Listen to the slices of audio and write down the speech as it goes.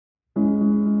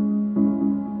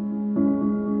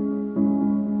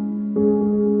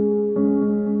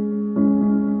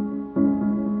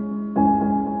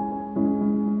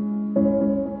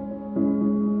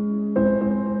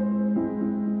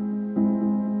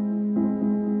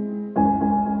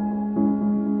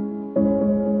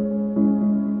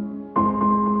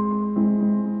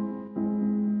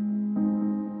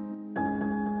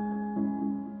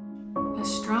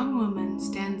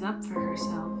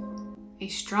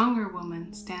stronger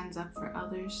woman stands up for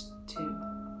others too.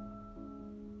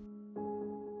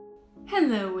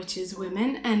 Hello, witches,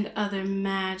 women, and other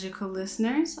magical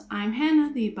listeners. I'm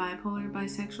Hannah, the bipolar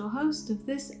bisexual host of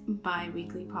this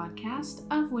bi-weekly podcast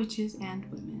of Witches and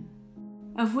Women.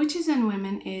 Of Witches and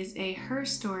Women is a Her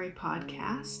Story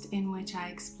podcast in which I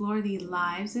explore the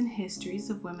lives and histories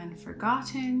of women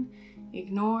forgotten,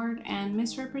 ignored, and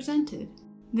misrepresented.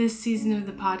 This season of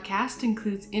the podcast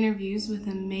includes interviews with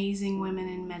amazing women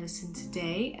in medicine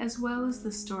today, as well as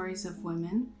the stories of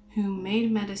women who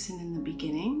made medicine in the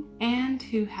beginning and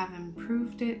who have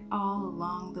improved it all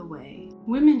along the way.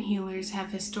 Women healers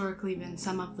have historically been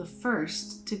some of the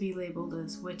first to be labeled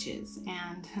as witches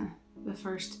and the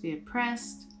first to be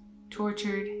oppressed,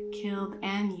 tortured, killed,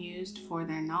 and used for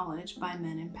their knowledge by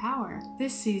men in power.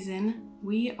 This season,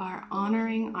 we are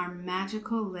honoring our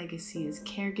magical legacy as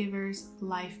caregivers,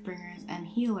 life-bringers, and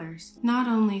healers, not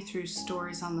only through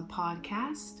stories on the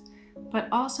podcast, but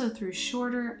also through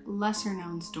shorter,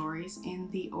 lesser-known stories in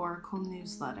the Oracle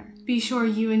newsletter. Be sure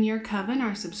you and your coven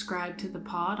are subscribed to the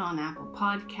pod on Apple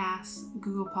Podcasts,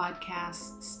 Google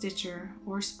Podcasts, Stitcher,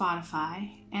 or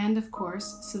Spotify, and of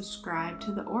course, subscribe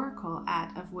to the Oracle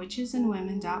at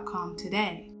ofwitchesandwomen.com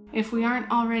today. If we aren't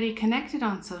already connected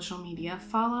on social media,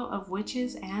 follow Of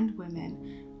Witches and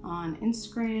Women on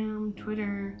Instagram,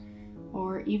 Twitter,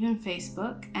 or even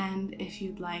Facebook, and if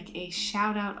you'd like a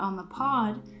shout out on the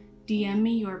pod, DM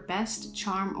me your best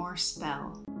charm or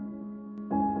spell.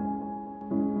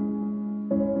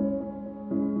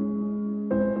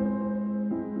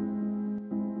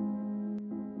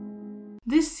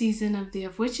 This season of the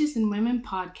Of Witches and Women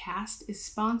podcast is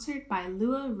sponsored by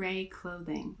Lua Ray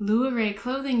Clothing. Lua Ray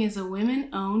Clothing is a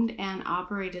women-owned and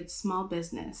operated small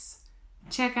business.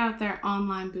 Check out their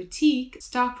online boutique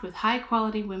stocked with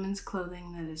high-quality women's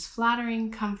clothing that is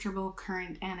flattering, comfortable,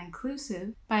 current, and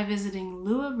inclusive by visiting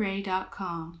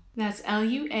luarae.com. That's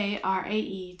LUARAE.com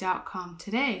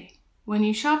today. When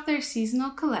you shop their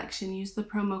seasonal collection, use the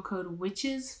promo code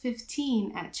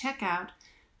WITCHES15 at checkout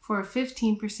for a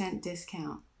 15%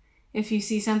 discount. If you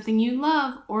see something you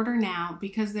love, order now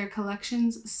because their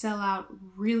collections sell out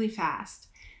really fast.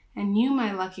 And you,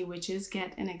 my lucky witches,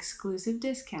 get an exclusive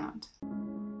discount.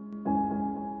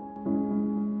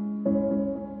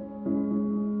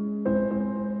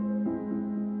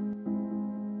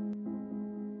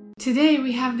 Today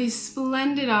we have the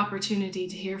splendid opportunity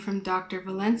to hear from Dr.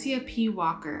 Valencia P.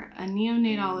 Walker, a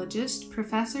neonatologist,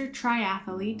 professor,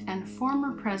 triathlete, and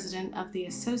former president of the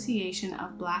Association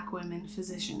of Black Women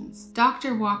Physicians.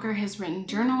 Dr. Walker has written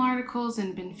journal articles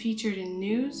and been featured in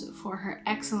news for her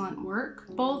excellent work,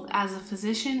 both as a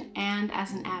physician and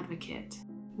as an advocate.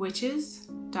 Witches,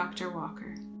 Dr.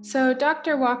 Walker. So,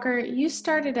 Dr. Walker, you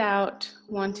started out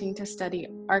wanting to study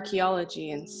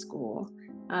archaeology in school.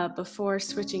 Before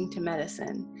switching to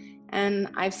medicine. And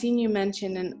I've seen you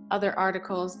mention in other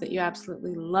articles that you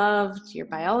absolutely loved your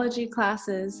biology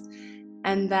classes,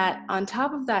 and that on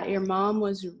top of that, your mom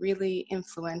was really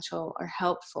influential or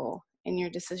helpful in your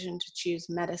decision to choose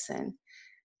medicine.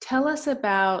 Tell us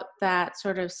about that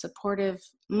sort of supportive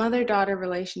mother-daughter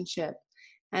relationship,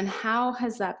 and how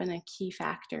has that been a key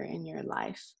factor in your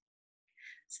life?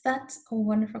 So that's a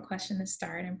wonderful question to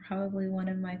start and probably one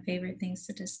of my favorite things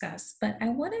to discuss. But I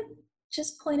want to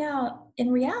just point out,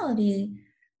 in reality,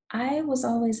 I was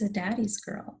always a daddy's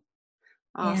girl.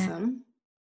 Awesome.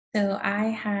 And so I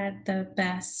had the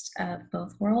best of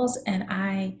both worlds, and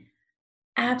I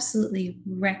absolutely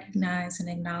recognize and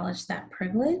acknowledge that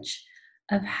privilege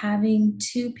of having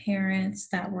two parents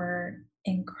that were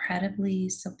incredibly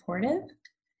supportive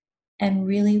and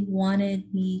really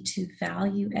wanted me to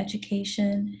value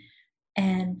education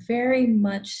and very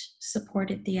much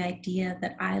supported the idea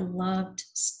that I loved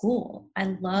school.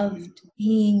 I loved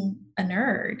being a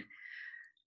nerd.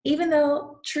 Even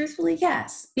though, truthfully,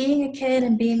 yes, being a kid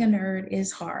and being a nerd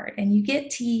is hard and you get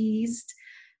teased.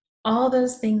 All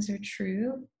those things are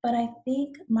true, but I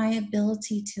think my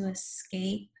ability to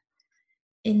escape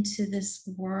into this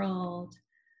world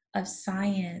of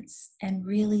science and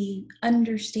really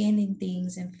understanding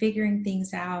things and figuring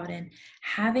things out and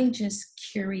having just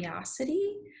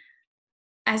curiosity.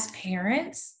 As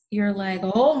parents, you're like,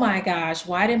 oh my gosh,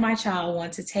 why did my child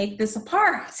want to take this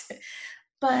apart?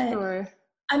 But Sure.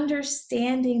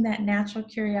 Understanding that natural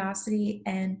curiosity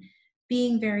and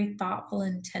being very thoughtful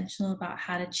and intentional about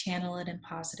how to channel it in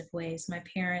positive ways. My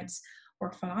parents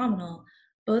were phenomenal.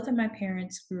 Both of my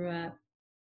parents grew up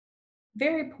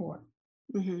very poor.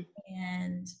 Mm-hmm.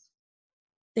 And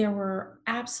there were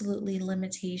absolutely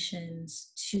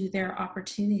limitations to their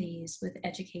opportunities with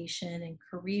education and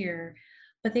career,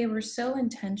 but they were so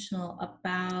intentional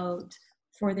about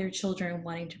for their children,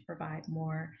 wanting to provide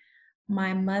more.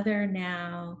 My mother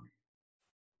now,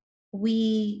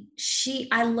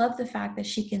 I love the fact that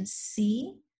she can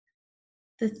see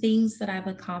the things that I've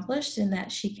accomplished and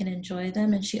that she can enjoy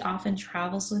them. And she often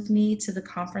travels with me to the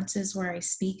conferences where I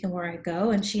speak and where I go.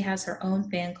 And she has her own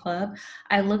fan club.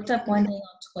 I looked up one day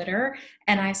on Twitter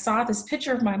and I saw this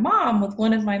picture of my mom with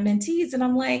one of my mentees. And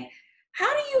I'm like,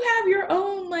 how do you have your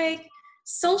own like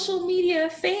social media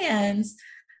fans?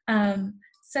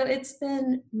 So it's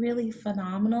been really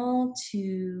phenomenal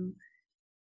to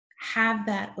have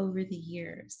that over the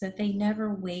years, that they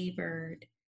never wavered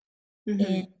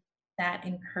in that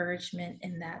encouragement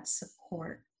and that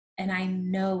support. And I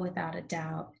know without a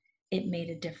doubt it made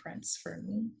a difference for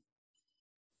me.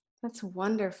 That's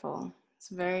wonderful. It's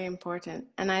very important.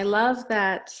 And I love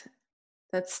that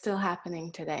that's still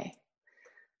happening today.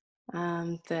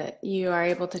 That you are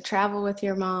able to travel with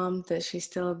your mom, that she's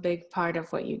still a big part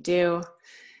of what you do.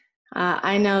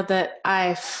 I know that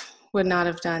I would not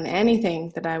have done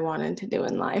anything that I wanted to do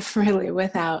in life really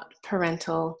without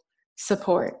parental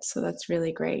support. So that's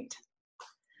really great.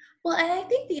 Well, and I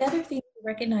think the other thing to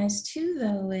recognize too,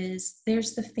 though, is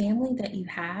there's the family that you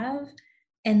have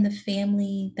and the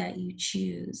family that you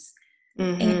choose.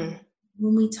 And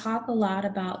when we talk a lot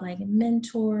about like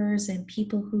mentors and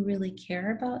people who really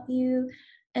care about you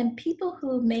and people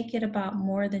who make it about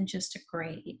more than just a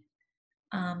grade,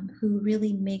 who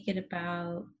really make it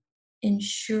about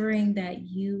ensuring that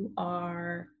you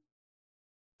are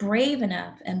brave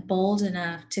enough and bold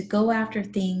enough to go after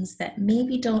things that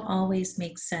maybe don't always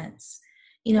make sense.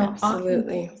 You know, often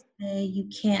Absolutely. people say you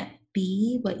can't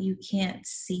be what you can't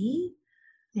see.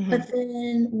 But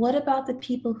then what about the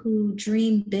people who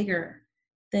dream bigger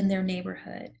than their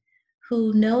neighborhood,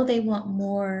 who know they want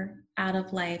more out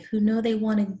of life, who know they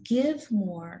want to give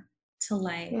more to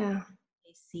life Yeah.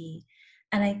 they see?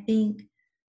 And I think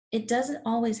it doesn't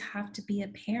always have to be a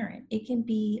parent. It can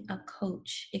be a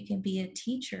coach. It can be a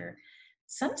teacher.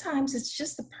 Sometimes it's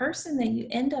just the person that you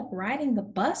end up riding the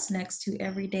bus next to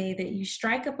every day that you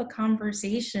strike up a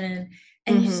conversation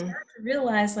and you start to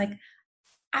realize like,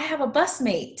 I have a bus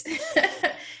mate,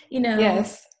 you know,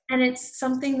 Yes. and it's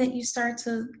something that you start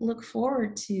to look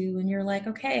forward to and you're like,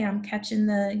 okay, I'm catching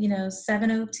the,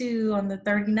 702 on the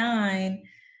 39,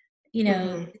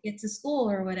 to get to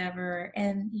school or whatever.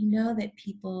 And you know that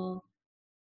people,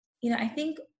 I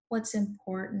think what's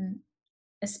important,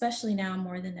 especially now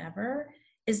more than ever,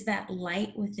 is that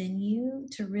light within you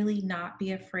to really not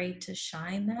be afraid to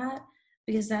shine that,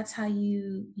 because that's how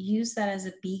you use that as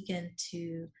a beacon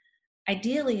to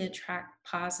ideally attract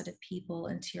positive people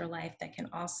into your life that can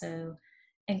also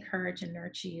encourage and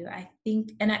nurture you. I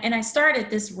think, and I started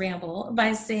this ramble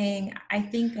by saying, I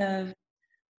think of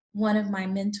one of my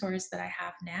mentors that I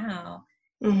have now,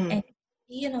 and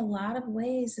he in a lot of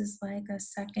ways is like a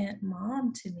second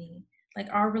mom to me. Like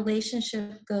our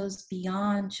relationship goes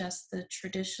beyond just the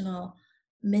traditional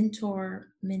mentor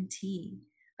mentee.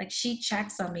 Like she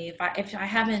checks on me if I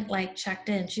haven't like checked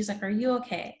in. She's like, "Are you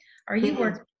okay? Are you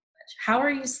working? How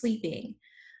are you sleeping?"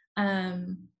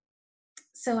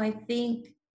 So I think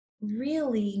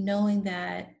really knowing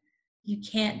that you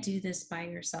can't do this by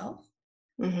yourself,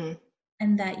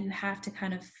 and that you have to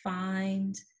kind of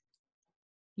find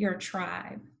your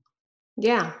tribe.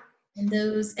 Yeah. And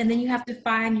then you have to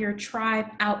find your tribe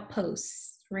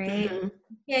outposts, right? You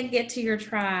can't get to your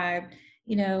tribe,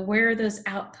 where are those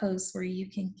outposts where you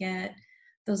can get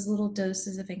those little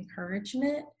doses of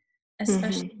encouragement,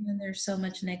 especially when there's so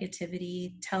much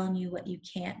negativity telling you what you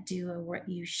can't do or what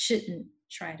you shouldn't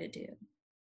try to do.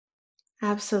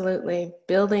 Absolutely.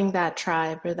 Building that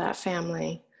tribe or that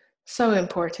family, so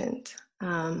important.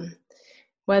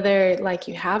 Whether like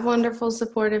you have wonderful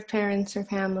supportive parents or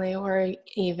family, or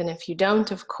even if you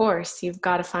don't, of course, you've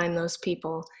got to find those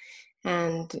people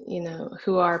and,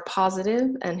 who are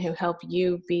positive and who help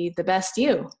you be the best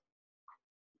you.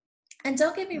 And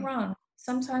don't get me wrong,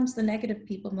 sometimes the negative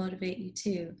people motivate you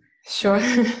too. Sure.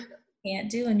 You can't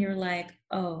do, and you're like,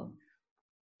 oh,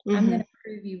 I'm going to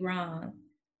prove you wrong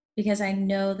because I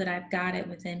know that I've got it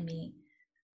within me.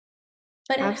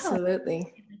 But it helps.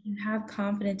 Absolutely. You have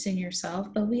confidence in yourself,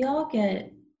 but we all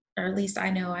get, or at least I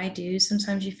know I do,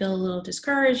 sometimes you feel a little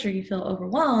discouraged or you feel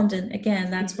overwhelmed. And again,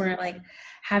 that's where like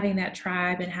having that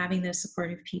tribe and having those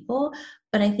supportive people,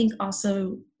 but I think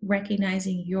also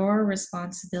recognizing your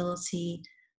responsibility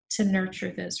to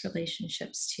nurture those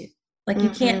relationships too. Like you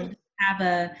can't have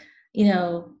a,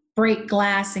 break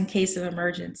glass in case of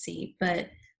emergency, but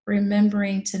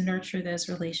remembering to nurture those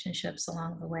relationships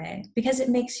along the way because it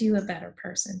makes you a better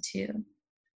person too.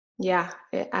 Yeah,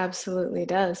 it absolutely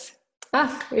does.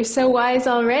 Ah, you're so wise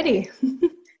already.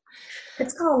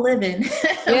 It's called living.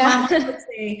 My mom Yeah. would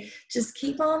say, just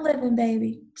keep on living,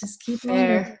 baby. Just keep on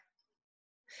living. Fair.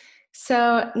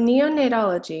 So,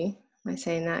 neonatology, am I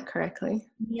saying that correctly?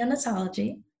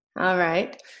 Neonatology. All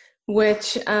right.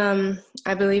 Which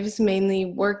I believe is mainly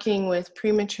working with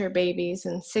premature babies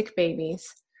and sick babies.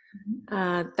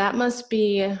 That must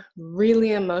be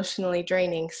really emotionally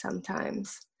draining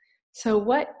sometimes. So,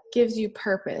 what gives you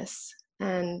purpose?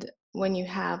 And when you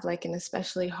have like an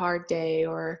especially hard day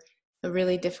or a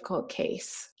really difficult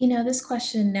case? You know, this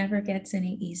question never gets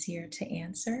any easier to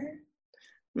answer.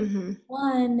 Mm-hmm.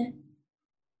 One,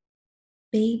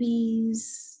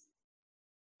 babies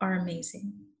are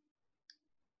amazing.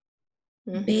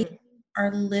 Mm-hmm. Babies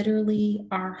are literally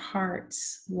our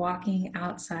hearts walking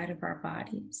outside of our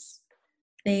bodies.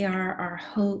 They are our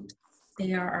hopes,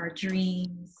 they are our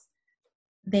dreams,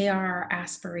 they are our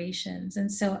aspirations.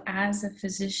 And so, as a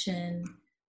physician,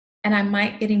 and I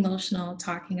might get emotional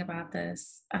talking about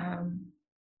this,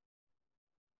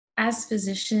 as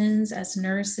physicians, as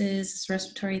nurses, as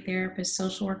respiratory therapists,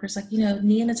 social workers, like,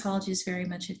 neonatology is very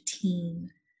much a team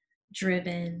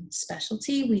driven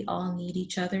specialty. We all need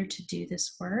each other to do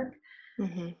this work.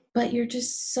 Mm-hmm. But you're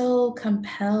just so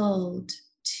compelled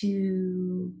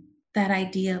to that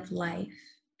idea of life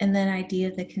and that idea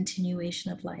of the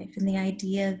continuation of life and the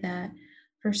idea that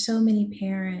for so many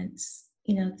parents,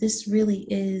 this really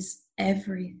is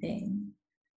everything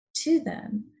to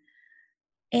them.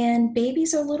 And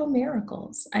babies are little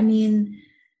miracles. I mean,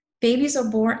 babies are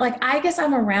born, like, I guess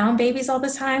I'm around babies all the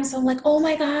time. So I'm like, oh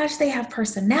my gosh, they have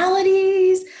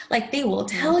personalities. Like, they will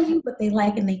tell you what they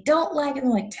like and they don't like, and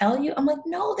they'll like tell you. I'm like,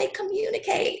 no, they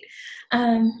communicate.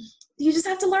 Um, you just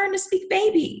have to learn to speak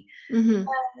baby. Mm-hmm.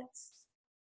 But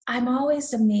I'm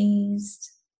always amazed.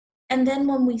 And then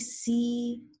when we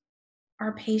see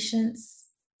our patients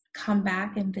come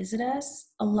back and visit us,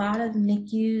 a lot of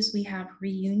NICUs, we have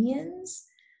reunions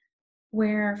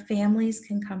where families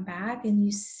can come back and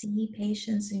you see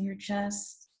patients and you're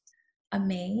just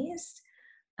amazed.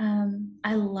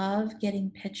 I love getting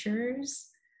pictures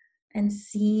and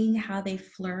seeing how they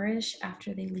flourish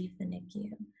after they leave the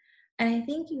NICU. And I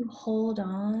think you hold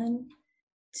on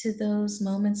to those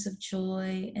moments of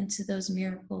joy and to those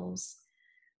miracles.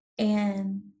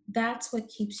 And that's what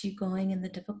keeps you going in the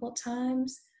difficult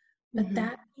times. But Mm-hmm.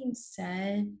 that being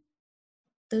said,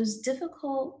 those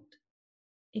difficult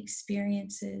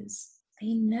experiences,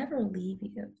 they never leave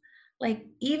you. Like,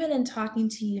 even in talking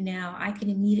to you now, I can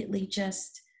immediately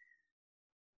just,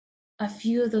 a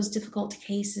few of those difficult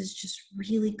cases just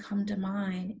really come to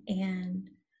mind. And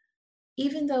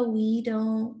even though we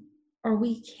don't, or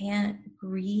we can't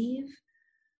grieve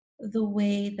the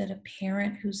way that a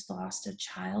parent who's lost a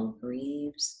child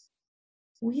grieves,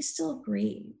 we still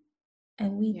grieve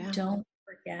and we Yeah. don't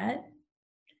forget.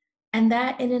 And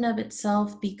that in and of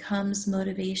itself becomes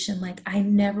motivation. Like, I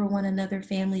never want another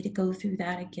family to go through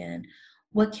that again.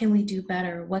 What can we do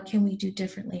better? What can we do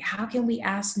differently? How can we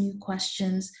ask new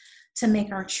questions to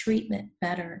make our treatment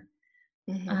better?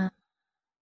 Mm-hmm.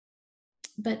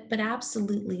 But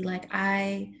absolutely, like,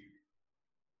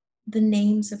 the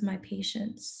names of my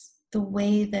patients, the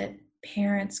way that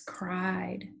parents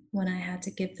cried when I had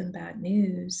to give them bad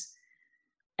news.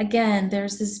 Again,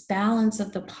 there's this balance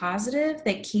of the positive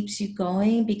that keeps you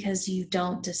going because you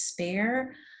don't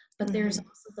despair, but there's Mm-hmm.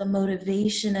 also the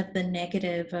motivation of the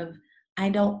negative of, I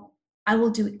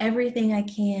will do everything I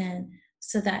can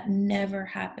so that never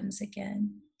happens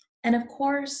again. And of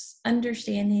course,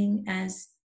 understanding as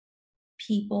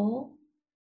people,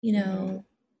 you Mm-hmm. know,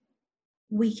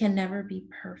 we can never be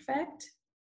perfect,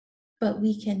 but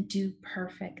we can do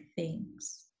perfect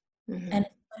things. Mm-hmm. And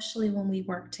especially when we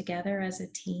work together as a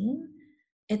team,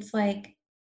 it's like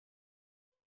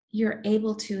you're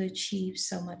able to achieve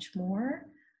so much more.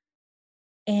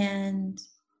 And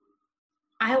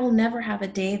I will never have a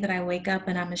day that I wake up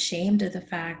and I'm ashamed of the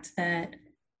fact that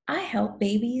I help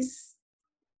babies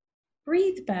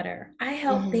breathe better. I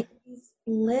help Mm-hmm. babies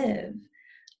live.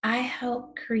 I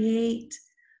help create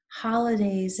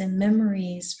holidays and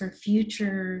memories for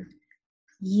future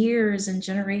years and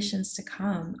generations to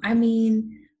come. I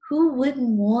mean, who wouldn't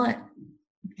want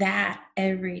that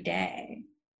every day?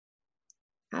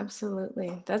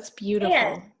 Absolutely. That's And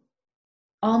beautiful.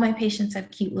 all my patients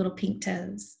have cute little pink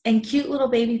toes, and cute little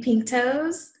baby pink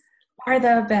toes are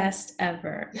the best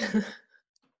ever.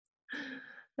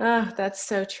 Oh, that's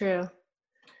so true.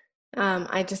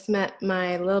 I just met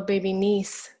my little baby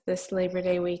niece this Labor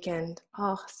Day weekend.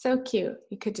 Oh, so cute.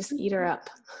 You could just eat her up.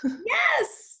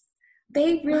 Yes,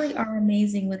 they really are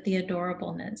amazing with the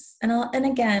adorableness. And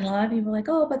again, a lot of people are like,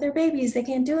 oh, but they're babies, they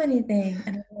can't do anything.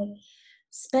 And I'm like,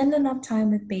 spend enough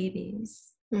time with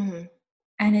babies. Mm-hmm.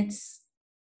 and it's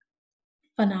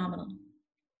phenomenal.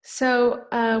 So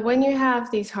when you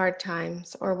have these hard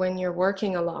times or when you're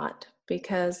working a lot,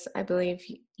 because I believe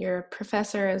you're a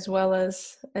professor as well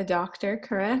as a doctor,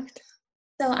 correct?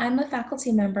 So I'm a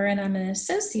faculty member and I'm an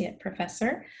associate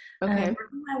professor. Okay. We're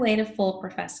on my way to full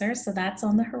professor, so that's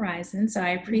on the horizon. So I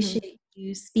Mm-hmm. appreciate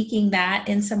you speaking that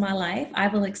into my life. I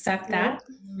will accept Good. that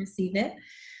and receive it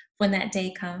when that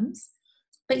day comes.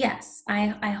 But yes, I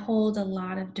hold a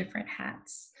lot of different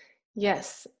hats.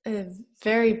 Yes,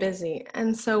 very busy.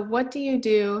 And so what do you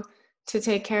do to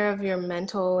take care of your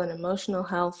mental and emotional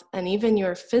health and even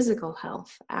your physical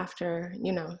health after,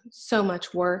 so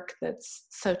much work that's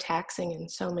so taxing in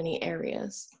so many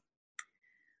areas?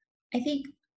 I think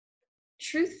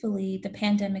truthfully, the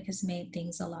pandemic has made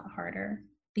things a lot harder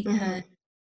because Mm-hmm.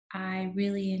 I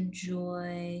really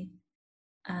enjoy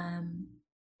um,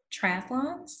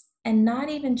 triathlons, and not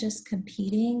even just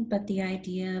competing, but the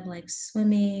idea of like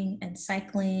swimming and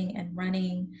cycling and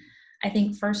running. I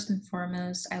think first and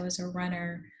foremost, I was a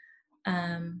runner,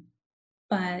 um,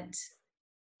 but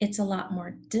it's a lot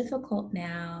more difficult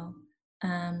now,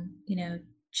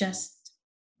 just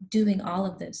doing all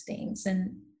of those things.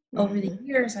 And over the Mm-hmm.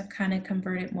 years, I've kind of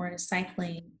converted more to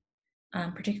cycling,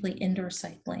 particularly indoor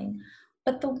cycling.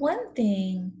 But the one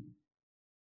thing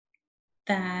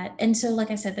and so like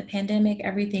I said, the pandemic,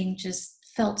 everything just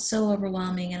felt so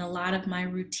overwhelming and a lot of my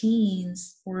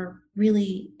routines were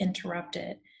really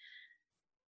interrupted.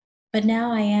 But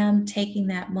now I am taking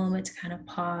that moment to kind of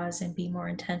pause and be more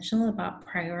intentional about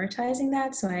prioritizing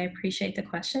that. So I appreciate the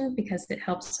question because it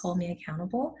helps hold me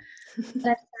accountable. But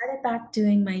I started back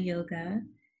doing my yoga.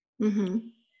 Mm-hmm.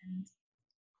 And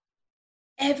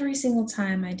every single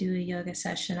time I do a yoga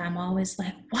session, I'm always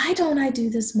like, why don't I do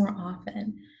this more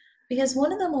often? Because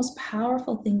one of the most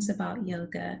powerful things about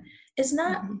yoga is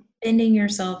not Mm-hmm. bending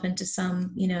yourself into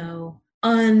some,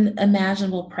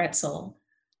 unimaginable pretzel,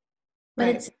 but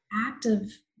Right. it's an act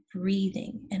of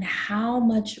breathing and how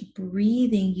much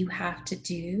breathing you have to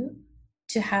do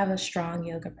to have a strong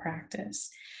yoga practice.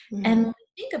 And Mm-hmm. when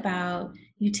we think about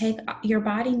your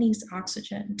body needs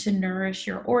oxygen to nourish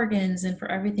your organs and for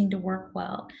everything to work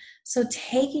well. So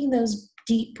taking those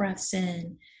deep breaths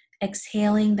in,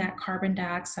 exhaling that carbon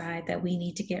dioxide that we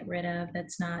need to get rid of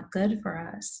that's not good for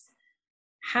us.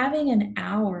 Having an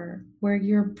hour where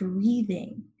you're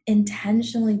breathing,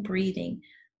 intentionally breathing,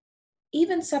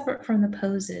 even separate from the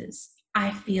poses,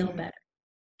 I feel Mm-hmm. better.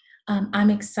 I'm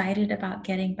excited about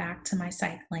getting back to my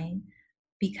cycling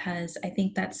because I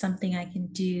think that's something I can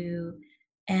do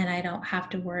and I don't have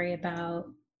to worry about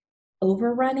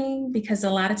overrunning because a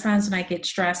lot of times when I get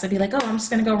stressed, I'd be like, oh, I'm just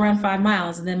going to go run 5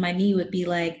 miles. And then my knee would be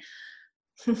like,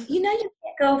 you can't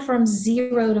go from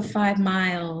 0 to 5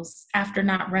 miles after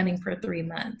not running for 3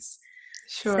 months.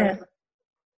 So Sure.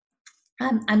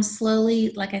 I'm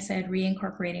slowly, like I said,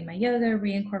 reincorporating my yoga,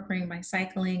 reincorporating my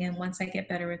cycling. And once I get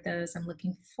better with those, I'm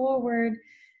looking forward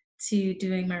to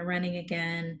doing my running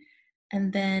again.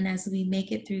 And then as we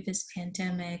make it through this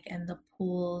pandemic and the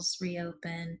pools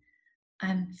reopen,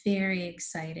 I'm very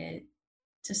excited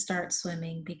to start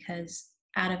swimming because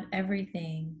out of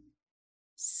everything,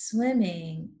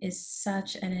 swimming is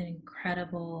such an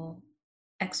incredible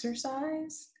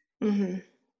exercise. Mm-hmm.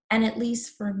 And at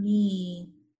least for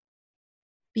me,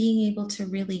 being able to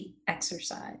really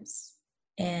exercise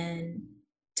and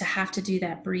to have to do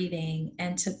that breathing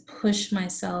and to push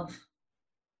myself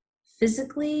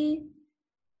physically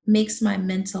makes my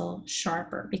mental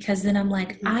sharper because then I'm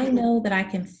like, I know that I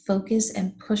can focus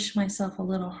and push myself a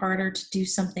little harder to do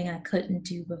something I couldn't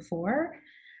do before.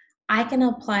 I can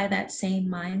apply that same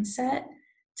mindset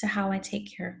to how I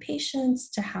take care of patients,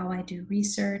 to how I do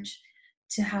research,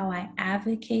 to how I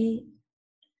advocate,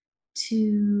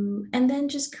 and then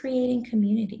just creating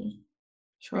community,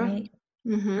 Sure. right?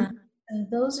 Mm-hmm. Um, so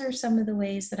those are some of the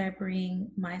ways that I bring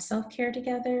my self care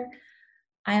together.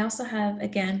 I also have,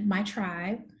 again, my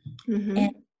tribe, and Mm-hmm.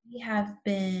 we have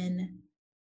been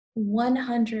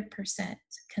 100%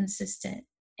 consistent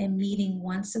in meeting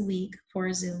once a week for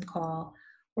a Zoom call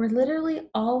where literally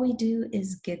all we do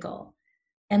is giggle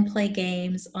and play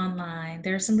games online.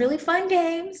 There are some really fun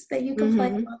games that you can play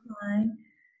Mm-hmm. online.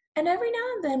 And every now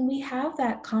and then we have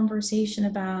that conversation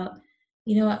about,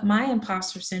 you know what, my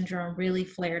imposter syndrome really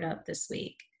flared up this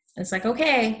week. It's like,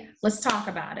 okay, let's talk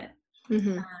about it.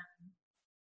 Mm-hmm.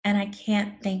 And I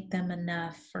can't thank them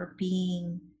enough for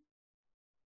being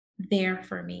there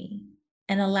for me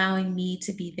and allowing me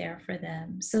to be there for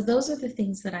them. So those are the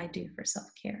things that I do for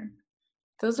self-care.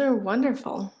 Those are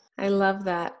wonderful. I love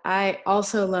that. I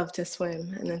also love to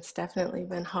swim, and it's definitely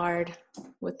been hard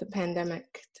with the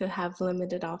pandemic to have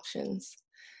limited options.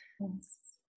 Yes.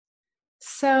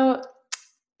 So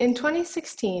in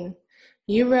 2016,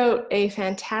 you wrote a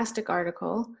fantastic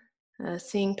article,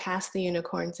 Seeing Past the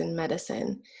Unicorns in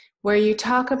Medicine, where you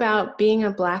talk about being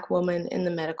a Black woman in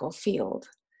the medical field.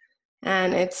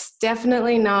 And it's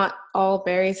definitely not all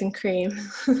berries and cream.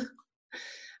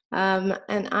 And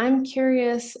I'm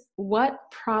curious, what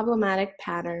problematic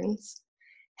patterns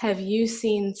have you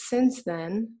seen since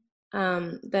then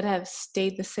that have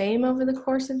stayed the same over the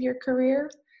course of your career?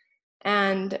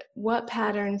 And what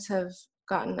patterns have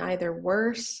gotten either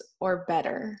worse or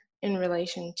better in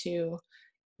relation to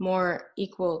more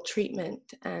equal treatment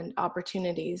and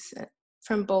opportunities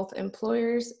from both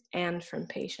employers and from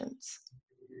patients?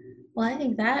 Well, I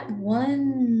think that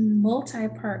one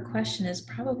multi-part question is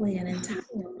probably an entire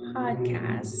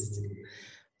podcast.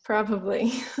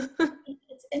 Probably.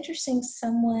 It's interesting,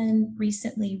 someone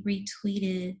recently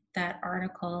retweeted that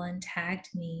article and tagged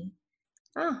me.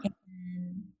 Oh.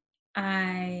 And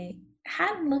I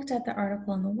hadn't looked at the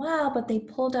article in a while, but they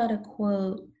pulled out a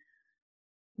quote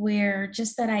where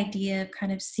just that idea of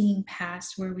kind of seeing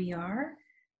past where we are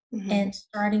Mm-hmm. and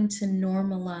starting to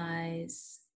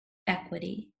normalize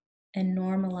equity and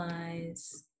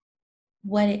normalize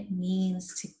what it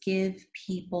means to give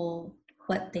people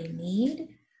what they need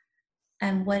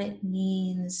and what it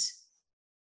means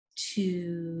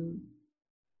to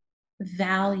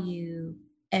value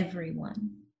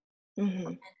everyone,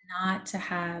 Mm-hmm. not to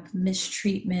have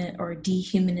mistreatment or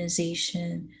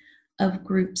dehumanization of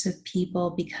groups of people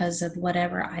because of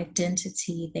whatever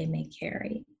identity they may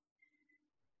carry.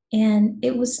 And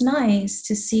it was nice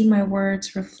to see my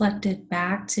words reflected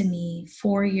back to me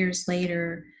 4 years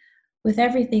later with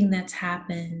everything that's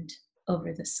happened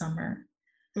over the summer.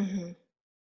 Mm-hmm.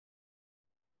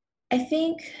 I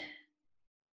think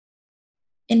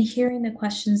in hearing the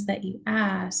questions that you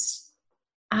asked,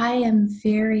 I am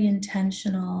very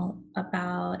intentional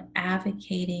about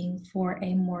advocating for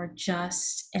a more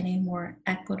just and a more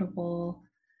equitable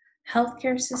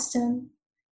healthcare system,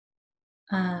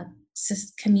 uh,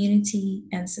 community,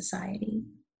 and society.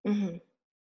 Mm-hmm.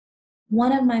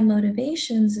 One of my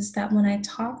motivations is that when I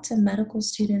talk to medical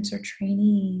students or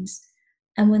trainees,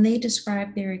 and when they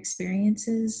describe their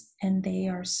experiences and they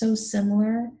are so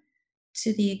similar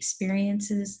to the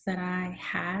experiences that I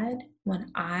had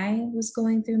when I was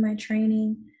going through my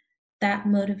training, that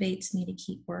motivates me to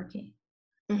keep working.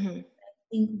 Mm-hmm. I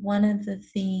think one of the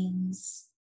things,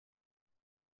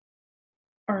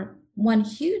 or one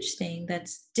huge thing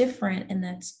that's different and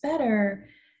that's better,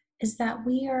 is that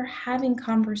we are having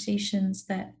conversations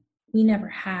that we never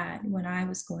had when I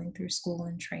was going through school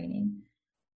and training.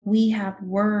 We have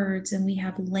words and we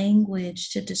have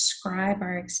language to describe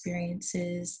our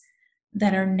experiences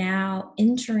that are now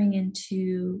entering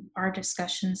into our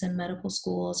discussions in medical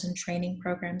schools and training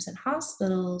programs and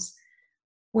hospitals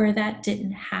where that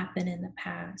didn't happen in the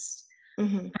past.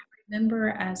 Mm-hmm. I remember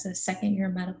as a second year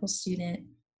medical student,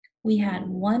 we had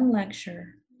one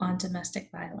lecture on domestic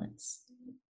violence.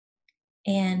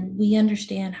 And we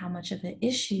understand how much of an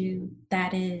issue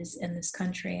that is in this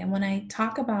country. And when I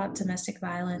talk about domestic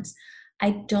violence,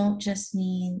 I don't just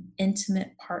mean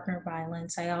intimate partner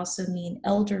violence. I also mean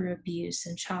elder abuse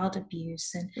and child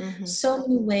abuse and Mm-hmm. so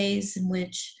many ways in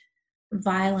which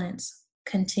violence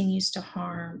continues to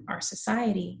harm our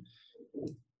society.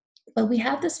 But we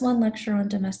had this one lecture on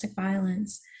domestic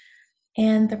violence,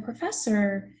 and the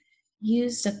professor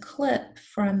used a clip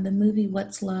from the movie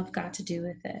What's Love Got to Do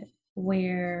with It,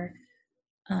 where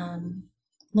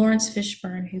Lawrence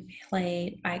Fishburne, who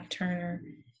played Ike Turner,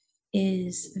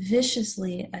 is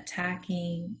viciously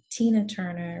attacking Tina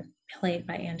Turner, played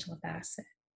by Angela Bassett.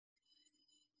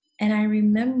 And I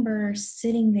remember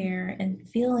sitting there and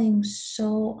feeling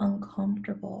so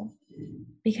uncomfortable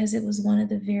because it was one of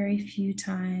the very few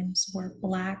times where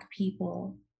Black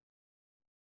people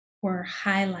were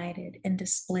highlighted and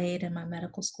displayed in my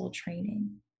medical school training.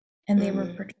 And they were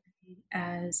Mm-hmm. portrayed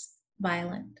as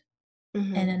violent.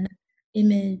 Mm-hmm. And an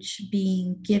image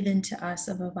being given to us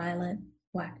of a violent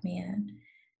Black man,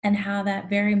 and how that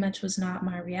very much was not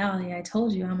my reality. I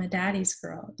told you I'm a daddy's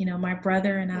girl. You know, my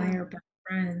brother and I are best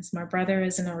friends. My brother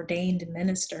is an ordained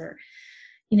minister.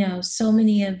 You know, so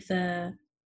many of the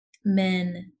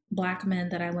Black men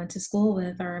that I went to school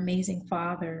with are amazing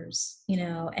fathers, you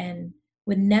know, and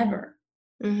would never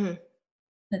Mm-hmm.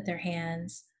 put their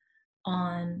hands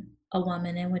on a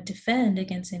woman and would defend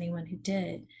against anyone who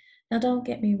did. Now, don't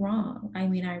get me wrong. I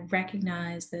mean, I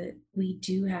recognize that we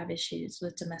do have issues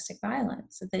with domestic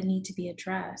violence that need to be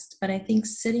addressed. But I think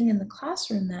sitting in the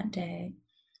classroom that day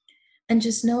and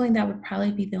just knowing that would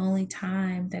probably be the only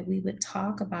time that we would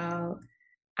talk about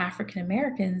African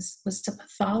Americans was to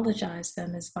pathologize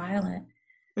them as violent.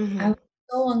 I Mm-hmm. was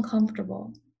so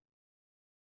uncomfortable.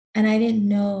 And I didn't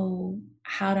know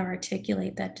how to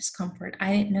articulate that discomfort.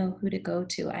 I didn't know who to go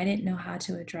to. I didn't know how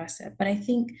to address it. But I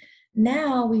think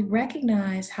now we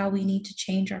recognize how we need to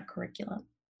change our curriculum.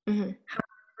 Mm-hmm. How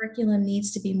our curriculum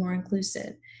needs to be more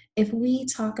inclusive. If we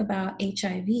talk about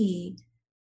HIV,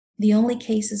 the only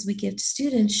cases we give to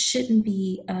students shouldn't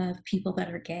be of people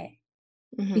that are gay.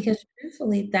 Mm-hmm. Because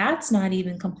truthfully, that's not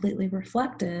even completely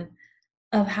reflective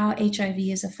of how HIV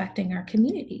is affecting our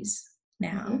communities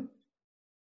now. Mm-hmm.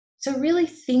 So, really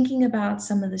thinking about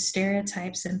some of the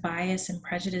stereotypes and bias and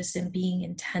prejudice and being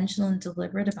intentional and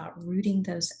deliberate about rooting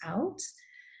those out,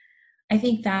 I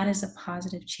think that is a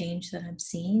positive change that I'm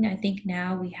seeing. I think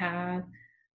now we have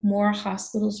more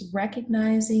hospitals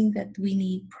recognizing that we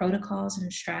need protocols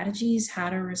and strategies how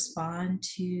to respond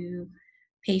to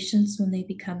patients when they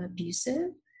become abusive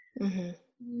Mm-hmm.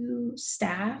 to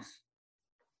staff.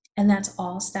 And that's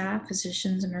all staff,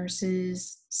 physicians,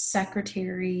 nurses,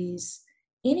 secretaries,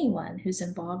 anyone who's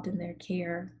involved in their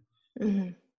care. Mm-hmm.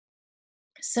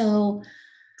 So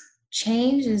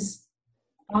change is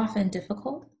often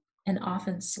difficult and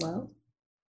often slow.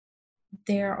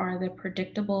 There are the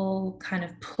predictable kind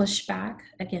of pushback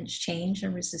against change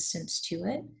and resistance to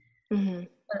it, Mm-hmm.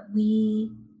 but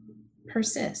we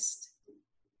persist,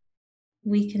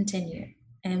 we continue,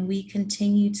 and we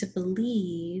continue to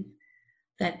believe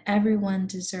that everyone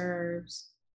deserves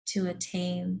to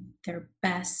attain their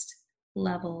best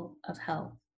level of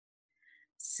health.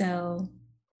 So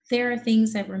there are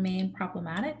things that remain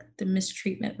problematic. The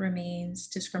mistreatment remains,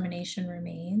 discrimination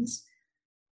remains,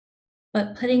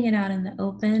 but putting it out in the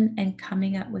open and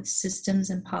coming up with systems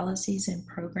and policies and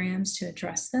programs to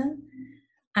address them,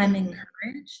 I'm Mm-hmm.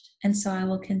 encouraged. And so I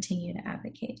will continue to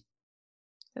advocate.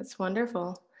 That's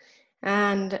wonderful.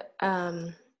 And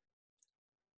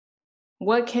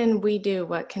what can we do?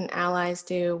 What can allies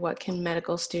do? What can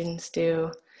medical students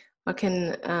do? What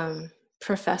can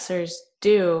professors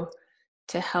do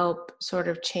to help sort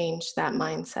of change that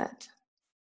mindset?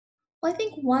 Well, I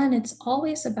think one, it's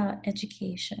always about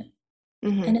education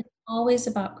Mm-hmm. and it's always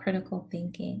about critical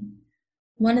thinking.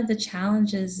 One of the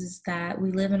challenges is that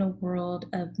we live in a world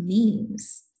of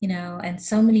memes, and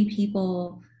so many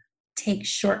people take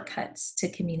shortcuts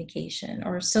to communication,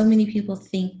 or so many people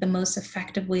think the most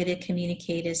effective way to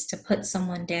communicate is to put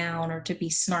someone down or to be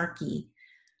snarky.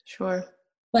 Sure.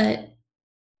 But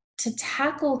to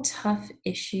tackle tough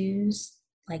issues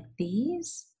like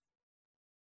these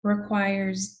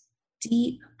requires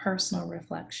deep personal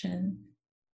reflection.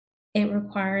 It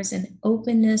requires an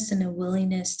openness and a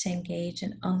willingness to engage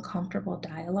in uncomfortable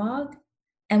dialogue.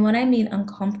 And when I mean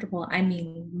uncomfortable, I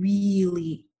mean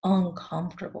really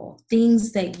uncomfortable.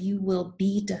 Things that you will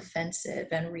be defensive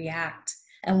and react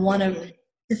and want Mm-hmm. to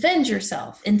defend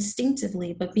yourself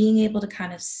instinctively, but being able to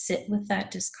kind of sit with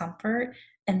that discomfort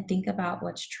and think about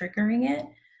what's triggering it.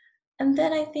 And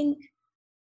then I think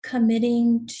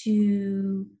committing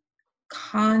to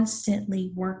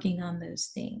constantly working on those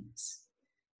things.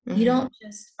 You Mm-hmm. don't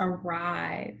just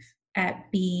arrive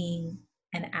at being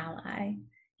an ally.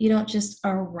 You don't just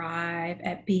arrive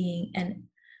at being an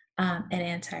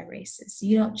anti-racist.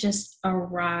 You don't just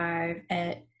arrive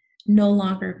at no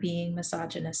longer being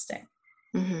misogynistic.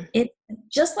 Mm-hmm. It's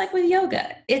just like with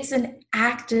yoga. It's an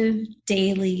active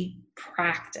daily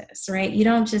practice, right? You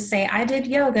don't just say, I did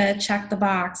yoga, check the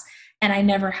box, and I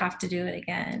never have to do it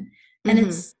again. And Mm-hmm.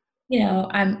 it's,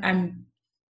 I'm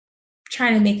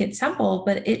trying to make it simple,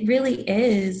 but it really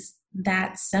is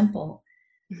that simple.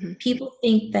 Mm-hmm. People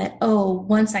think that, oh,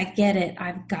 once I get it,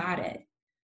 I've got it.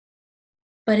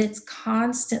 But it's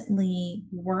constantly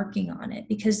working on it,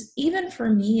 because even for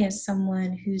me, as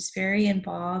someone who's very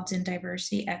involved in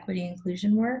diversity, equity,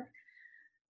 inclusion work,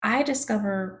 I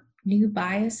discover new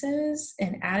biases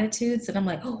and attitudes that I'm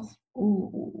like, oh,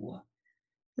 ooh,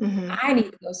 Mm-hmm. I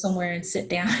need to go somewhere and sit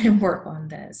down and work on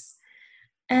this.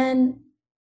 And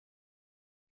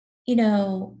you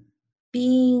know,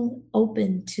 being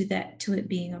open to that, to it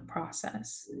being a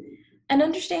process and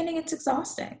understanding it's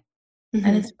exhausting and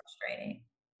Mm-hmm. it's frustrating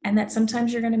and that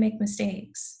sometimes you're going to make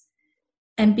mistakes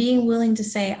and being willing to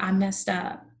say, I messed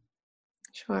up.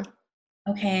 Sure.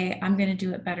 Okay, I'm going to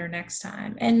do it better next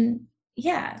time. And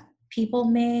yeah, people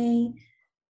may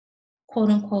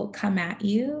quote unquote come at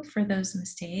you for those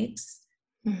mistakes,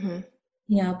 Mm-hmm.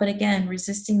 but again,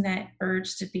 resisting that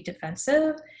urge to be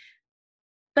defensive,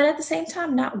 but at the same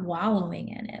time not wallowing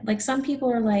in it. Like some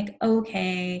people are like,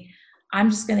 okay, I'm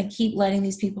just going to keep letting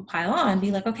these people pile on,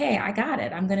 be like, okay, I got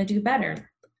it, I'm going to do better,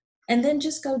 and then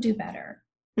just go do better.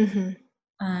 Mm-hmm.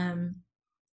 um,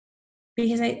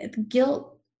 because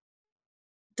guilt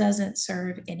doesn't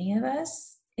serve any of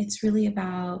us. It's really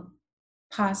about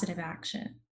positive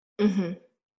action. Mm-hmm.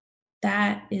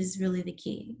 That is really the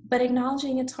key. But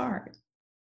acknowledging it's hard.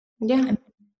 Yeah. I mean,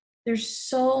 there's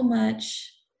so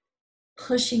much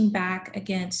pushing back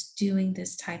against doing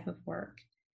this type of work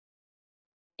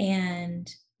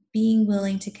and being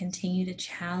willing to continue to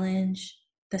challenge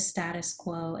the status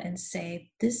quo and say,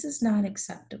 this is not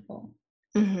acceptable.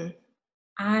 Mm-hmm.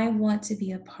 I want to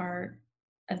be a part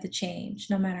of the change,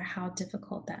 no matter how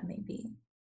difficult that may be.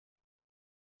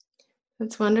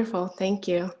 That's wonderful. Thank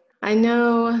you. I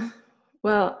know,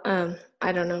 well,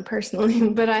 I don't know personally,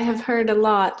 but I have heard a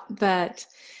lot that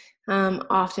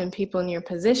often people in your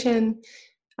position,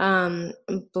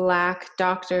 Black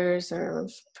doctors or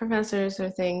professors or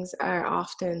things, are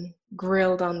often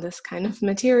grilled on this kind of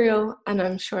material, and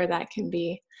I'm sure that can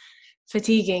be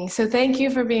fatiguing. So thank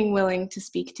you for being willing to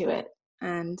speak to it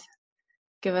and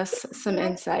give us some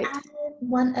insight.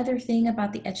 One other thing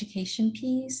about the education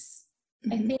piece,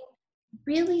 I think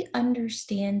really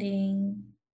understanding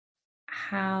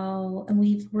how,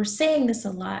 and we're saying this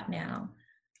a lot now,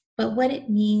 but what it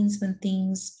means when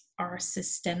things are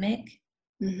systemic,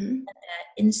 and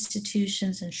that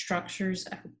institutions and structures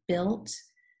are built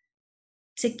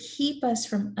to keep us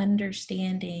from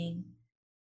understanding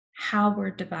how we're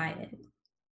divided,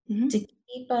 to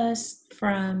keep us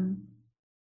from,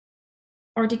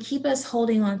 or to keep us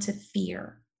holding on to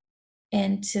fear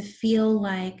and to feel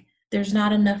like there's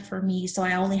not enough for me, so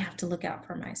I only have to look out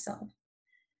for myself.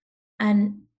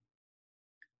 And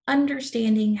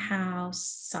understanding how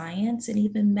science and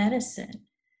even medicine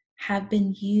have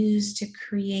been used to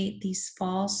create these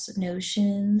false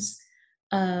notions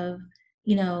of,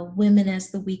 women as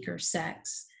the weaker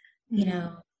sex,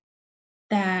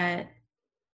 that,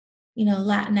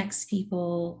 Latinx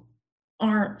people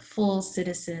aren't full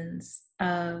citizens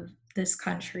of this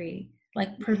country.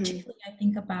 Like, particularly, I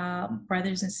think about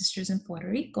brothers and sisters in Puerto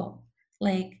Rico.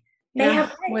 Like, they have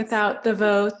rights without the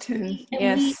vote, and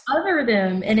yes, we other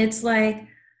them. And it's like,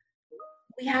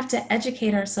 we have to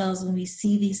educate ourselves when we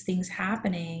see these things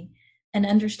happening and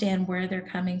understand where they're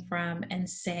coming from and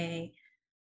say,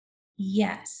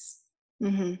 yes,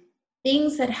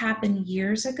 things that happened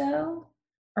years ago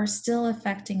are still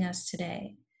affecting us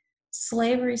today.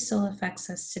 Slavery still affects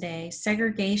us today.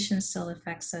 Segregation still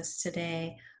affects us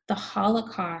today. The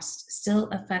Holocaust still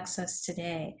affects us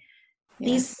today.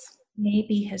 These may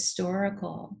be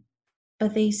historical,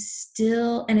 but they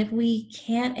still, and if we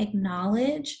can't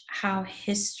acknowledge how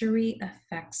history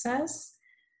affects us,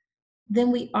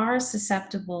 then we are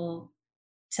susceptible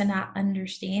to not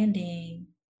understanding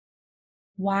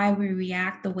why we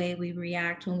react the way we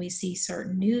react when we see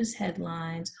certain news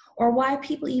headlines, or why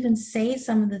people even say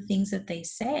some of the things that they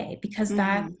say, because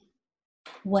that's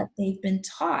what they've been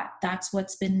taught. That's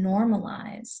what's been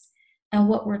normalized. And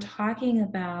what we're talking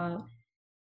about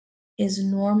is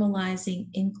normalizing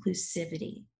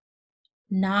inclusivity,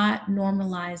 not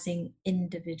normalizing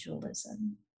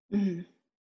individualism.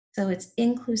 So it's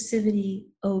inclusivity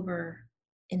over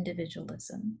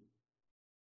individualism.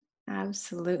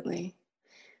 Absolutely.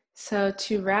 So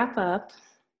to wrap up,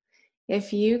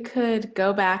 if you could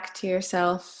go back to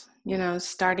yourself,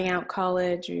 starting out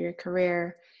college or your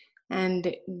career,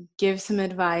 and give some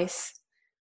advice,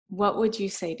 what would you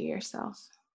say to yourself?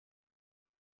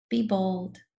 Be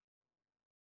bold.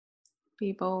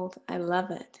 Be bold. I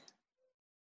love it.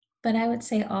 But I would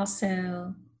say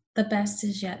also, the best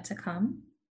is yet to come.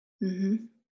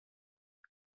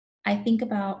 I think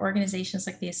about organizations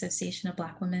like the Association of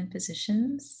Black Women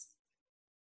Physicians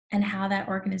and how that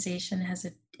organization has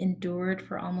endured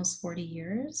for almost 40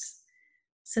 years.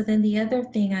 So then the other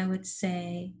thing I would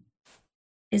say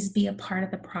is be a part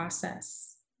of the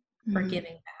process for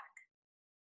giving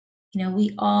back.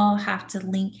 We all have to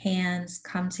link hands,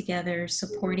 come together,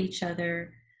 support each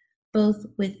other, both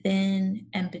within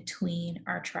and between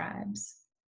our tribes.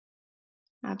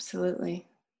 Absolutely.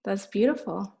 That's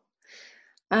beautiful.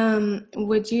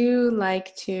 Would you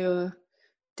like to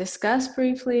discuss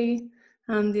briefly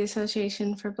the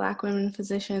Association for Black Women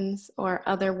Physicians or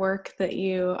other work that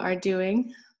you are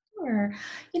doing? Sure.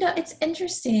 It's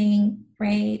interesting,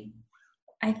 right?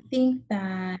 I think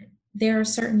that there are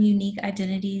certain unique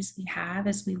identities we have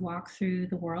as we walk through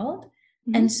the world.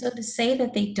 And so to say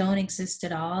that they don't exist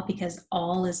at all because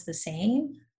all is the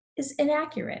same is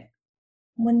inaccurate.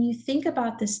 When you think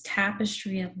about this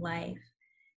tapestry of life,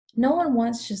 no one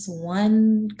wants just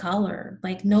one color.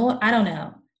 Like, no, I don't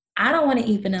know. I don't want to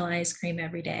eat vanilla ice cream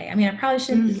every day. I mean, I probably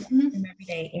shouldn't eat ice cream every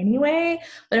day anyway,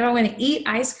 but if I'm going to eat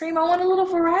ice cream, I want a little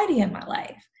variety in my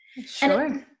life. Sure.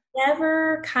 And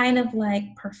never kind of like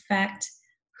perfect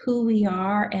who we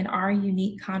are and our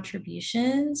unique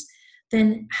contributions,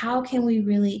 then how can we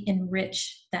really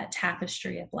enrich that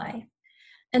tapestry of life?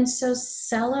 And so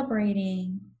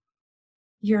celebrating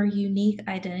your unique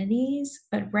identities,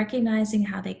 but recognizing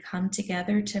how they come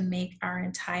together to make our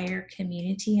entire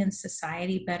community and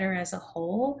society better as a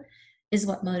whole is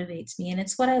what motivates me. And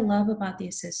it's what I love about the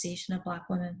Association of Black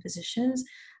Women Physicians.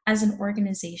 As an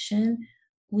organization,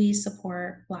 we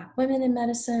support Black women in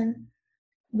medicine.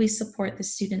 We support the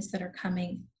students that are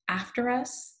coming after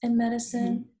us in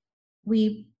medicine. Mm-hmm.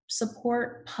 We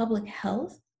support public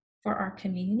health for our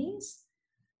communities.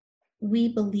 We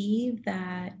believe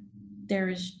that there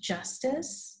is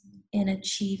justice in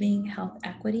achieving health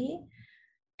equity,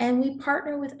 and we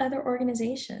partner with other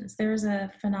organizations. There's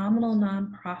a phenomenal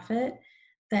nonprofit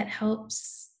that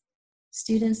helps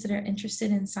students that are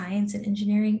interested in science and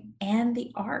engineering and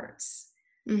the arts.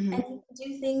 Mm-hmm. And you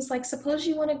can do things like, suppose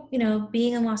you want to,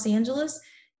 being in Los Angeles,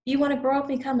 you want to grow up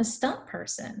and become a stunt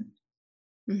person.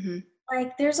 Mm-hmm.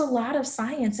 Like, there's a lot of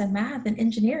science and math and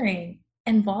engineering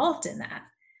involved in that.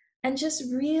 And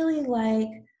just really like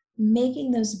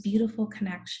making those beautiful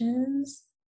connections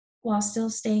while still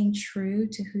staying true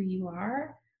to who you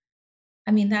are.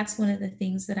 I mean, that's one of the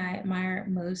things that I admire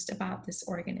most about this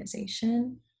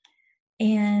organization.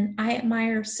 And I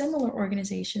admire similar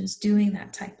organizations doing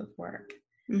that type of work.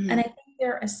 Mm-hmm. And I think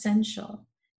they're essential.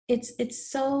 It's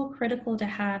so critical to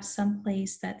have some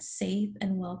place that's safe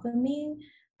and welcoming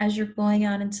as you're going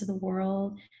out into the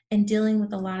world and dealing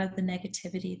with a lot of the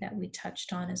negativity that we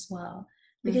touched on as well.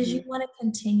 Because Mm-hmm. you want to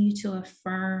continue to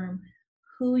affirm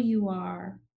who you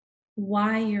are,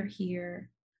 why you're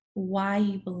here, why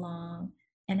you belong,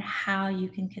 and how you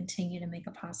can continue to make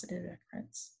a positive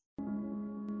difference.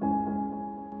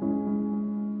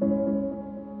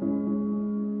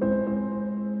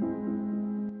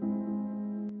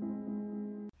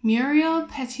 Muriel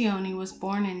Pettione was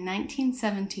born in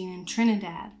 1917 in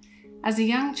Trinidad. As a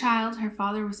young child, her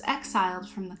father was exiled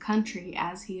from the country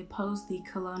as he opposed the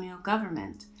colonial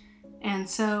government, and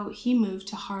so he moved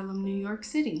to Harlem, New York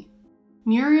City.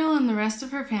 Muriel and the rest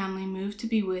of her family moved to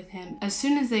be with him as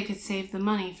soon as they could save the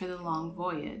money for the long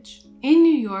voyage. In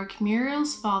New York,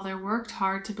 Muriel's father worked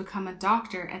hard to become a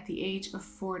doctor at the age of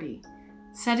 40.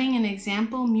 Setting an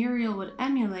example Muriel would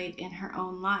emulate in her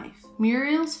own life.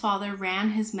 Muriel's father ran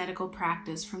his medical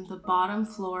practice from the bottom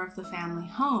floor of the family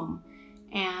home,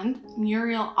 and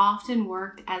Muriel often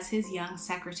worked as his young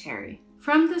secretary.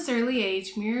 From this early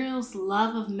age, Muriel's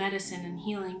love of medicine and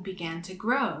healing began to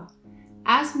grow.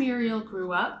 As Muriel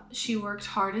grew up, she worked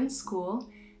hard in school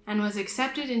and was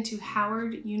accepted into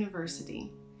Howard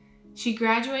University. She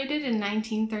graduated in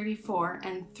 1934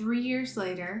 and 3 years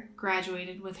later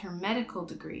graduated with her medical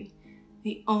degree,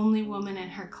 the only woman in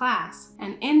her class,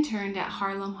 and interned at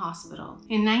Harlem Hospital.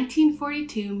 In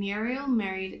 1942, Muriel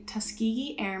married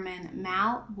Tuskegee Airman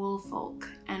Mal Woolfolk,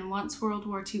 and once World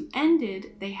War II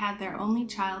ended, they had their only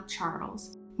child,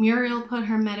 Charles. Muriel put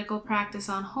her medical practice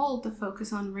on hold to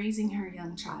focus on raising her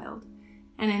young child.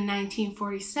 And in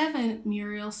 1947,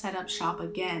 Muriel set up shop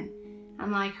again.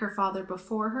 And like her father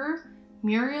before her,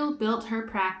 Muriel built her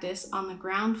practice on the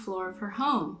ground floor of her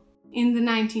home. In the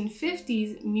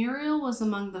 1950s, Muriel was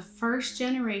among the first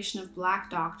generation of Black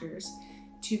doctors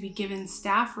to be given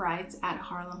staff rights at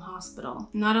Harlem Hospital.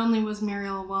 Not only was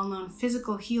Muriel a well-known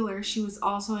physical healer, she was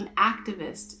also an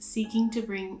activist seeking to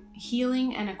bring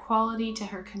healing and equality to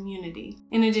her community.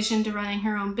 In addition to running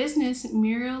her own business,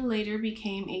 Muriel later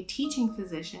became a teaching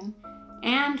physician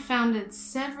and founded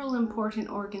several important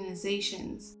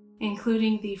organizations,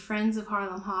 including the Friends of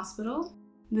Harlem Hospital,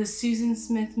 the Susan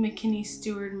Smith McKinney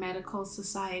Stewart Medical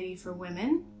Society for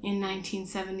Women, in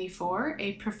 1974,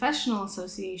 a professional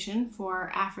association for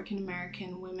African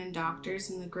American women doctors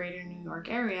in the greater New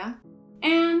York area,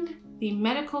 and the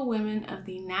Medical Women of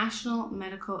the National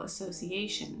Medical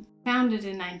Association, founded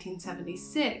in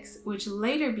 1976, which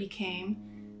later became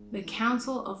the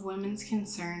Council of Women's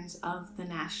Concerns of the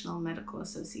National Medical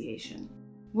Association.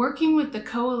 Working with the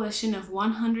Coalition of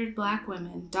 100 Black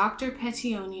Women, Dr.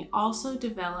 Pettione also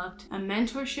developed a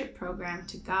mentorship program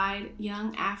to guide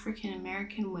young African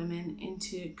American women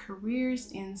into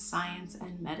careers in science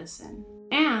and medicine.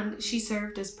 And she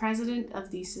served as president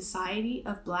of the Society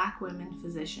of Black Women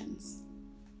Physicians.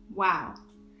 Wow.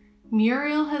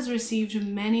 Muriel has received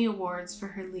many awards for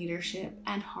her leadership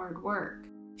and hard work.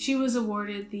 She was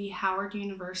awarded the Howard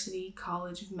University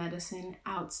College of Medicine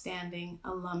Outstanding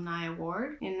Alumni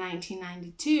Award in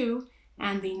 1992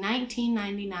 and the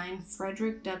 1999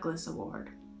 Frederick Douglass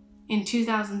Award. In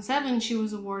 2007, she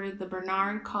was awarded the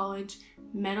Barnard College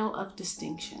Medal of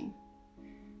Distinction.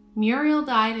 Muriel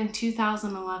died in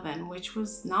 2011, which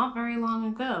was not very long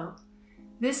ago.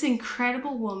 This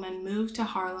incredible woman moved to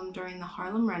Harlem during the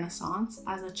Harlem Renaissance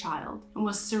as a child and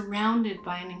was surrounded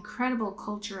by an incredible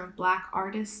culture of Black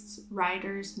artists,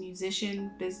 writers,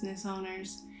 musicians, business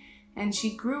owners, and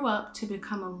she grew up to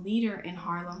become a leader in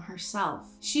Harlem herself.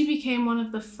 She became one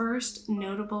of the first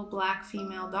notable Black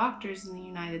female doctors in the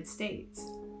United States,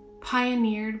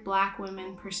 pioneered Black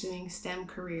women pursuing STEM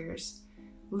careers,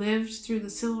 lived through the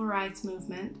Civil Rights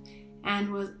Movement,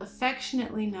 and was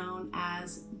affectionately known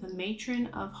as the Matron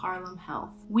of Harlem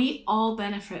Health. We all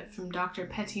benefit from Dr.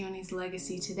 Pettoni's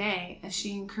legacy today, as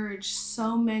she encouraged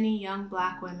so many young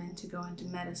Black women to go into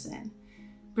medicine,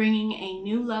 bringing a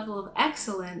new level of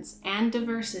excellence and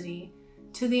diversity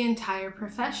to the entire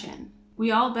profession.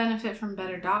 We all benefit from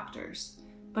better doctors,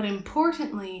 but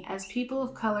importantly, as people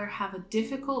of color have a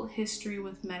difficult history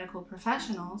with medical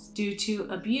professionals due to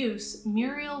abuse,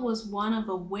 Muriel was one of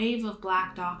a wave of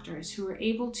Black doctors who were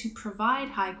able to provide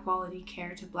high-quality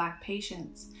care to Black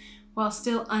patients while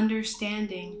still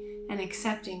understanding and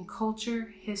accepting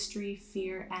culture, history,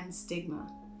 fear, and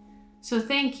stigma. So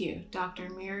thank you, Dr.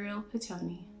 Muriel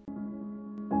Pettoni.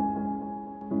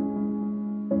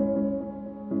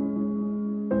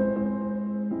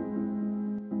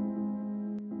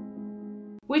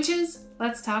 Witches,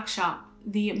 let's talk shop.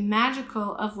 The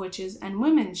magical of witches and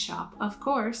women's shop, of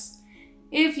course.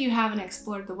 If you haven't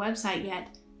explored the website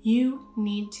yet, you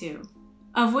need to.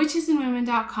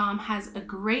 Ofwitchesandwomen.com has a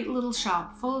great little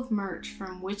shop full of merch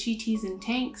from witchy tees and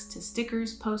tanks to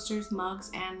stickers, posters,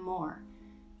 mugs, and more.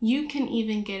 You can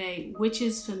even get a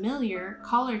Witches Familiar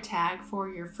collar tag for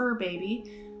your fur baby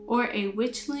or a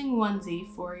witchling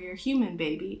onesie for your human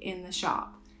baby in the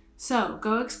shop. So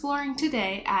go exploring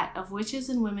today at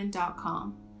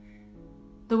ofwitchesandwomen.com.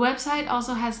 The website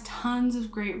also has tons of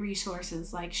great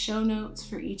resources like show notes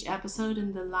for each episode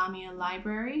in the Lamia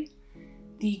Library,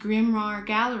 the Grimoire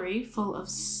Gallery full of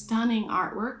stunning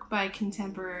artwork by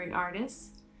contemporary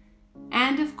artists,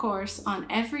 and of course, on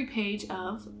every page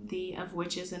of the Of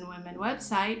Witches and Women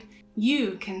website,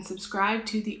 you can subscribe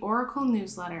to the Oracle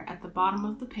newsletter at the bottom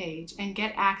of the page and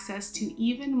get access to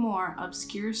even more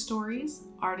obscure stories,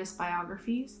 artist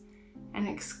biographies, and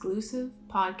exclusive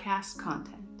podcast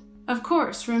content. Of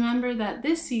course, remember that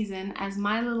this season, as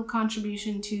my little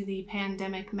contribution to the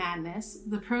pandemic madness,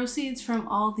 the proceeds from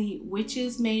all the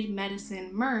Witches Made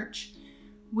Medicine merch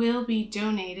will be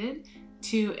donated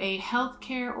to a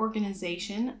healthcare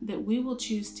organization that we will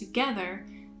choose together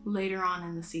later on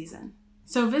in the season.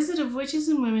 So visit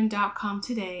ofwitchesandwomen.com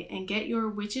today and get your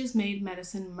Witches Made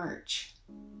Medicine merch,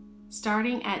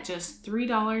 starting at just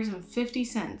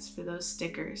 $3.50 for those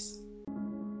stickers.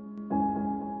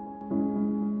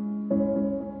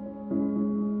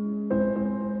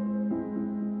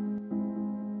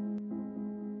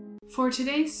 For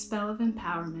today's spell of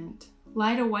empowerment,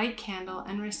 light a white candle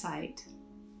and recite,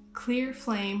 "Clear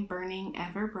flame burning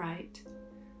ever bright,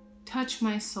 touch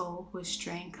my soul with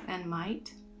strength and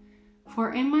might,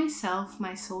 for in myself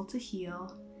my soul to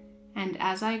heal, and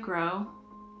as I grow,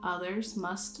 others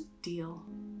must deal."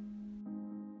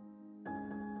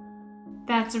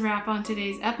 That's a wrap on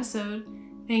today's episode.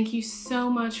 Thank you so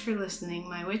much for listening,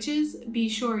 my witches. Be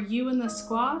sure you and the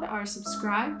squad are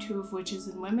subscribed to Of Witches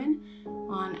and Women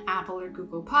on Apple or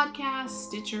Google Podcasts,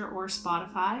 Stitcher, or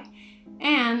Spotify.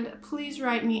 And please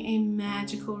write me a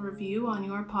magical review on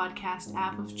your podcast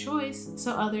app of choice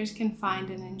so others can find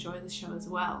and enjoy the show as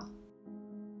well.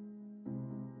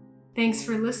 Thanks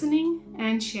for listening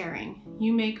and sharing.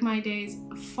 You make my days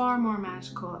far more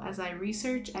magical as I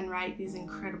research and write these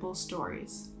incredible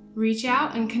stories. Reach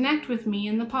out and connect with me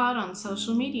in the pod on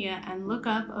social media and look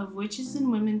up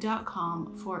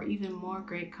ofwitchesandwomen.com for even more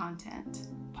great content,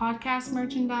 podcast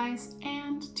merchandise,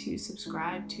 and to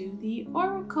subscribe to the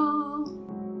Oracle.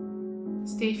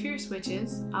 Stay fierce,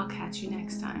 witches. I'll catch you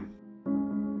next time.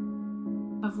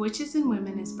 Of Witches and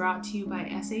Women is brought to you by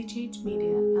SHH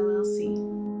Media,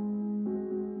 LLC.